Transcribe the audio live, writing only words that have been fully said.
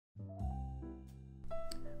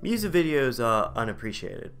Music videos are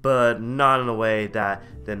unappreciated, but not in a way that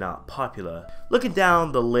they're not popular. Looking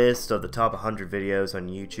down the list of the top 100 videos on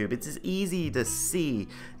YouTube, it's easy to see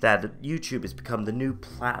that YouTube has become the new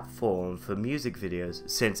platform for music videos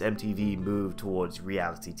since MTV moved towards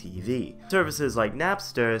reality TV. Services like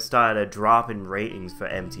Napster started a drop in ratings for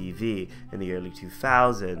MTV in the early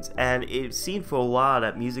 2000s, and it seemed for a while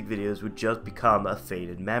that music videos would just become a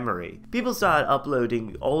faded memory. People started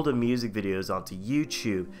uploading older music videos onto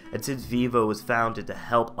YouTube, and since Vevo was founded to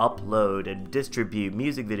help upload and distribute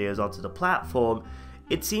music videos onto the platform,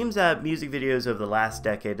 it seems that music videos over the last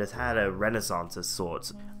decade has had a renaissance of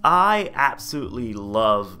sorts. I absolutely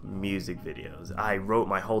love music videos. I wrote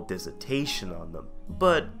my whole dissertation on them.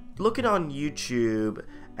 But looking on YouTube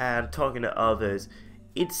and talking to others,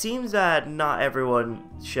 it seems that not everyone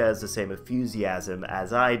shares the same enthusiasm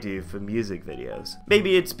as I do for music videos.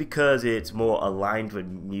 Maybe it's because it's more aligned with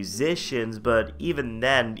musicians, but even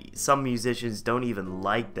then, some musicians don't even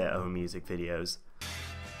like their own music videos.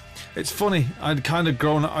 It's funny, I'd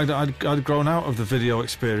grown out of the video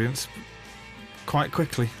experience quite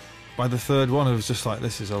quickly. By the third one, it was just like,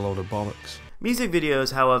 this is a load of bollocks. Music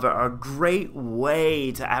videos, however, are a great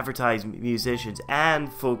way to advertise musicians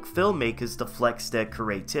and for filmmakers to flex their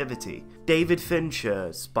creativity. David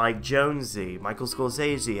Fincher, Spike Jonze, Michael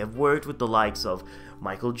Scorsese have worked with the likes of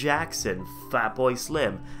Michael Jackson, Fatboy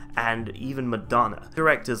Slim, and even Madonna.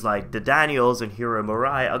 Directors like The Daniels and Hiro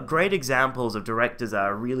Murai are great examples of directors that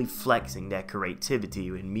are really flexing their creativity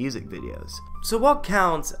in music videos. So what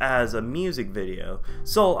counts as a music video?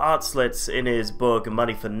 Saul Artslitz, in his book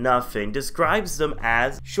Money for Nothing, describes them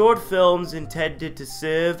as short films intended to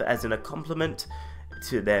serve as an accompaniment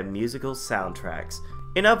to their musical soundtracks.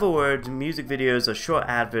 In other words, music videos are short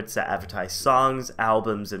adverts that advertise songs,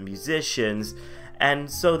 albums, and musicians,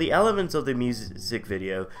 and so the elements of the music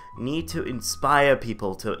video need to inspire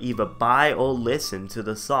people to either buy or listen to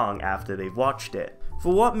the song after they've watched it.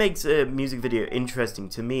 For what makes a music video interesting,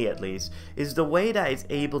 to me at least, is the way that it's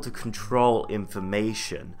able to control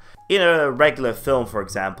information. In a regular film, for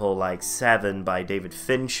example, like Seven by David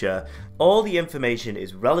Fincher, all the information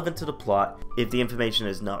is relevant to the plot. If the information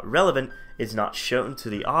is not relevant, it's not shown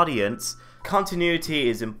to the audience. Continuity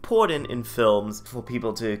is important in films for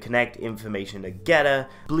people to connect information together,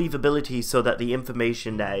 believability so that the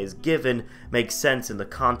information that is given makes sense in the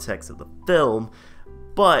context of the film,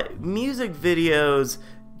 but music videos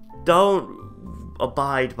don't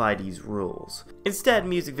abide by these rules. Instead,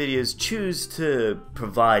 music videos choose to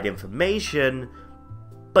provide information,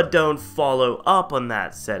 but don't follow up on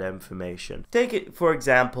that said information. Take it, for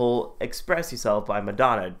example, Express Yourself by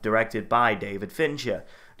Madonna, directed by David Fincher.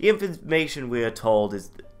 The information we are told is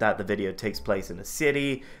that the video takes place in a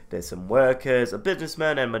city, there's some workers, a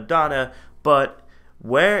businessman, and Madonna, but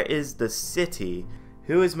where is the city?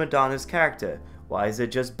 Who is Madonna's character? Why is it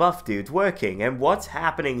just buff dudes working? And what's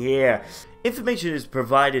happening here? Information is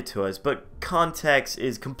provided to us, but context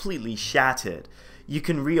is completely shattered. You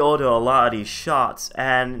can reorder a lot of these shots,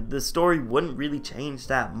 and the story wouldn't really change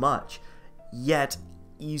that much. Yet,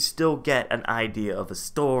 you still get an idea of a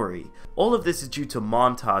story. All of this is due to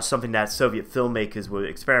montage, something that Soviet filmmakers were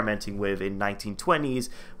experimenting with in 1920s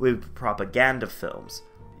with propaganda films.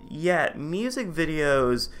 Yet, music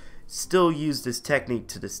videos still use this technique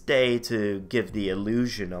to this day to give the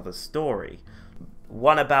illusion of a story.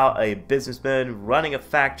 One about a businessman running a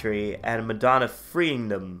factory and Madonna freeing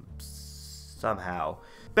them somehow.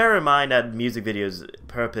 Bear in mind that music videos'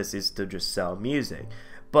 purpose is to just sell music,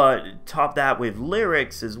 but top that with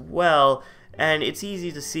lyrics as well, and it's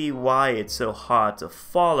easy to see why it's so hard to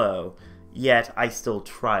follow, yet I still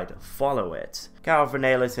try to follow it. Carol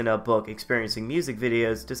Vernalis, in her book Experiencing Music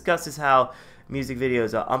Videos, discusses how music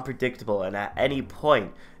videos are unpredictable, and at any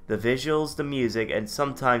point, the visuals, the music, and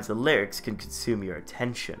sometimes the lyrics can consume your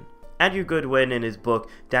attention. Andrew Goodwin, in his book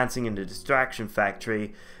Dancing in the Distraction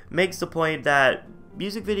Factory, makes the point that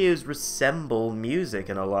music videos resemble music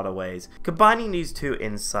in a lot of ways. Combining these two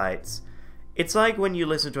insights, it's like when you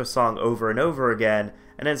listen to a song over and over again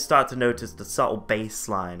and then start to notice the subtle bass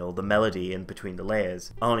line or the melody in between the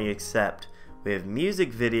layers. Only except with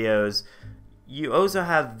music videos, you also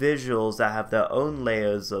have visuals that have their own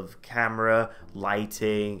layers of camera,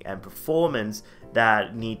 lighting, and performance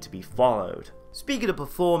that need to be followed. Speaking of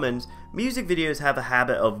performance, music videos have a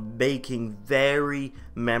habit of making very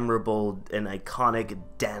memorable and iconic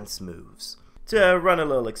dance moves. To run a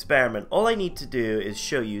little experiment, all I need to do is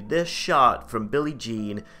show you this shot from Billie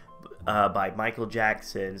Jean by Michael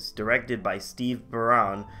Jackson, directed by Steve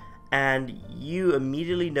Barron, and you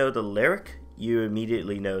immediately know the lyric, you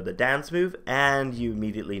immediately know the dance move, and you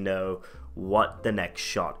immediately know what the next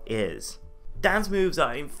shot is. Dance moves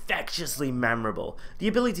are infectiously memorable. The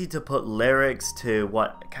ability to put lyrics to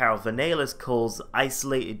what Carol Vanellis calls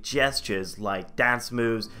isolated gestures like dance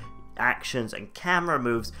moves, actions, and camera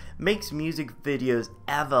moves makes music videos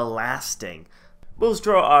everlasting. Will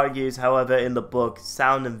Straw argues, however, in the book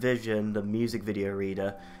Sound and Vision, the Music Video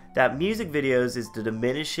Reader, that music videos is the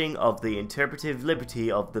diminishing of the interpretive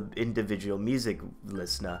liberty of the individual music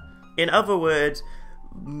listener. In other words,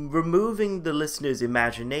 removing the listener's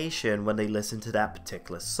imagination when they listen to that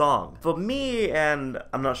particular song. For me, and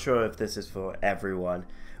I'm not sure if this is for everyone,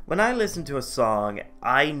 when I listen to a song,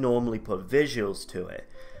 I normally put visuals to it.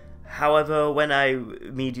 However, when I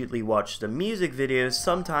immediately watch the music videos,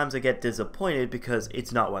 sometimes I get disappointed because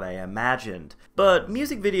it's not what I imagined. But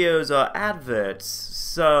music videos are adverts,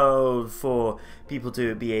 so for people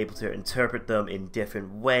to be able to interpret them in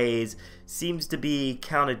different ways seems to be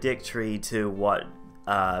contradictory to what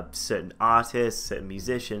certain artists, certain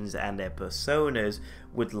musicians, and their personas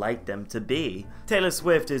would like them to be. Taylor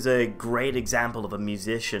Swift is a great example of a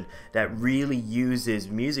musician that really uses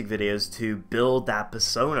music videos to build that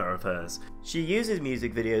persona of hers. She uses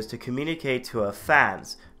music videos to communicate to her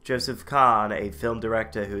fans. Joseph Kahn, a film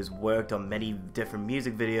director who has worked on many different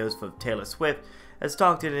music videos for Taylor Swift, has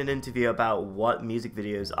talked in an interview about what music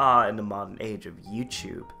videos are in the modern age of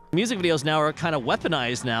YouTube. Music videos now are kind of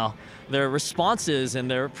weaponized now. They're responses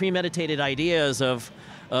and they're premeditated ideas of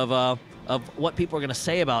what people are going to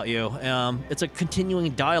say about you. It's a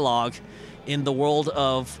continuing dialogue in the world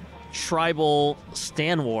of tribal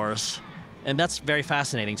stan wars, and that's very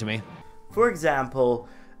fascinating to me. For example,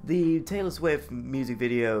 the Taylor Swift music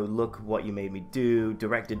video Look What You Made Me Do,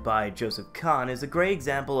 directed by Joseph Kahn, is a great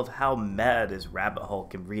example of how meta this rabbit hole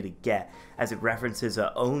can really get, as it references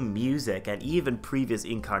her own music and even previous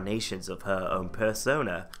incarnations of her own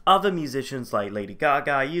persona. Other musicians like Lady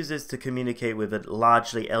Gaga use this to communicate with a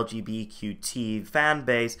largely LGBTQ fan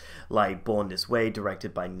base, like Born This Way,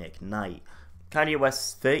 directed by Nick Knight. Kanye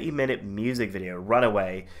West's 30-minute music video,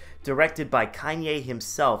 Runaway, directed by Kanye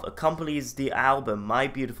himself, accompanies the album My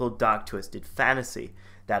Beautiful Dark Twisted Fantasy,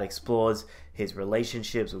 that explores his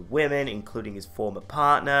relationships with women, including his former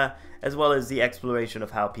partner, as well as the exploration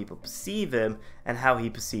of how people perceive him and how he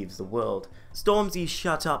perceives the world. Stormzy's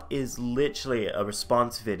Shut Up is literally a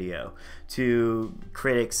response video to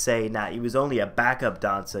critics saying that he was only a backup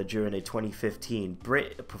dancer during a 2015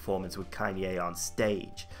 Brit performance with Kanye on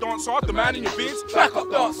stage.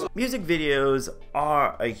 Music videos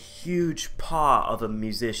are a huge part of a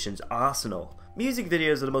musician's arsenal. Music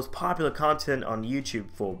videos are the most popular content on YouTube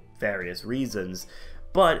for various reasons,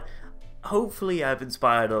 but hopefully I've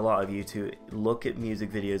inspired a lot of you to look at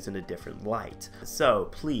music videos in a different light. So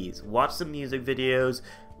please, watch some music videos,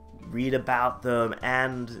 read about them,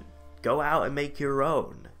 and go out and make your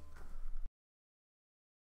own.